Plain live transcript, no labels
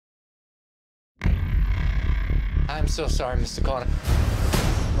I'm so sorry, Mr. Connor.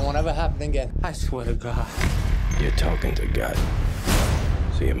 It won't ever happen again. I swear to God. You're talking to God,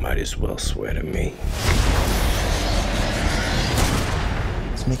 so you might as well swear to me.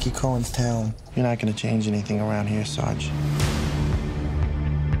 It's Mickey Cohen's town. You're not gonna change anything around here, Sarge.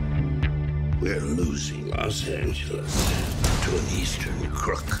 We're losing Los Angeles to an Eastern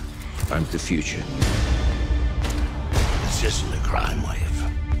crook. I'm the future. This isn't a crime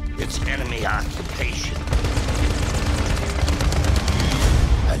wave. It's enemy occupation.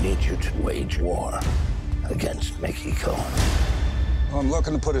 I need you to wage war against Mickey Cohen. I'm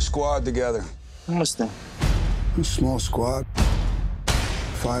looking to put a squad together. What's that? A small squad.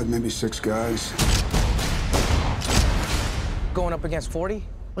 5, maybe 6 guys. Going up against 40?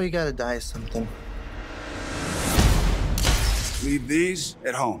 Well, you gotta die of something. Leave these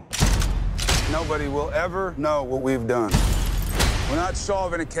at home. Nobody will ever know what we've done. We're not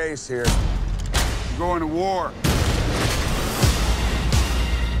solving a case here. We're going to war.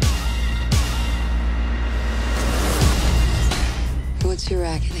 What's your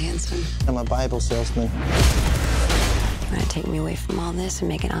racket, handsome? I'm a Bible salesman. You want to take me away from all this and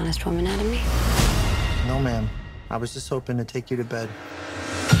make an honest woman out of me? No, ma'am. I was just hoping to take you to bed.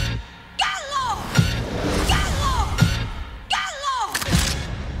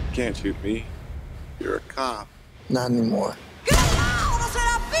 You can't shoot me. You're a cop. Not anymore.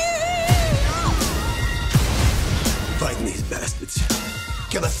 Fighting these bastards.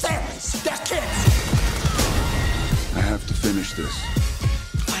 Kill their families, their kids. I have to finish this.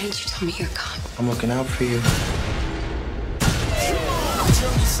 Why didn't you tell me you're a cop? I'm looking out for you. A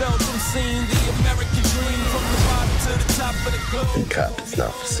cop is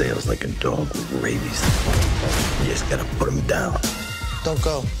not for sale. It's like a dog with rabies. You just gotta put him down. Don't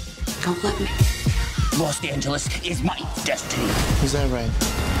go. Don't let me. Los Angeles is my destiny. Is that right?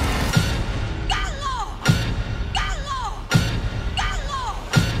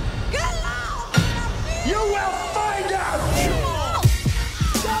 You will find out!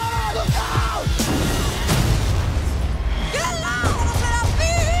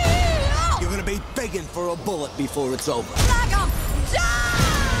 You're gonna be begging for a bullet before it's over.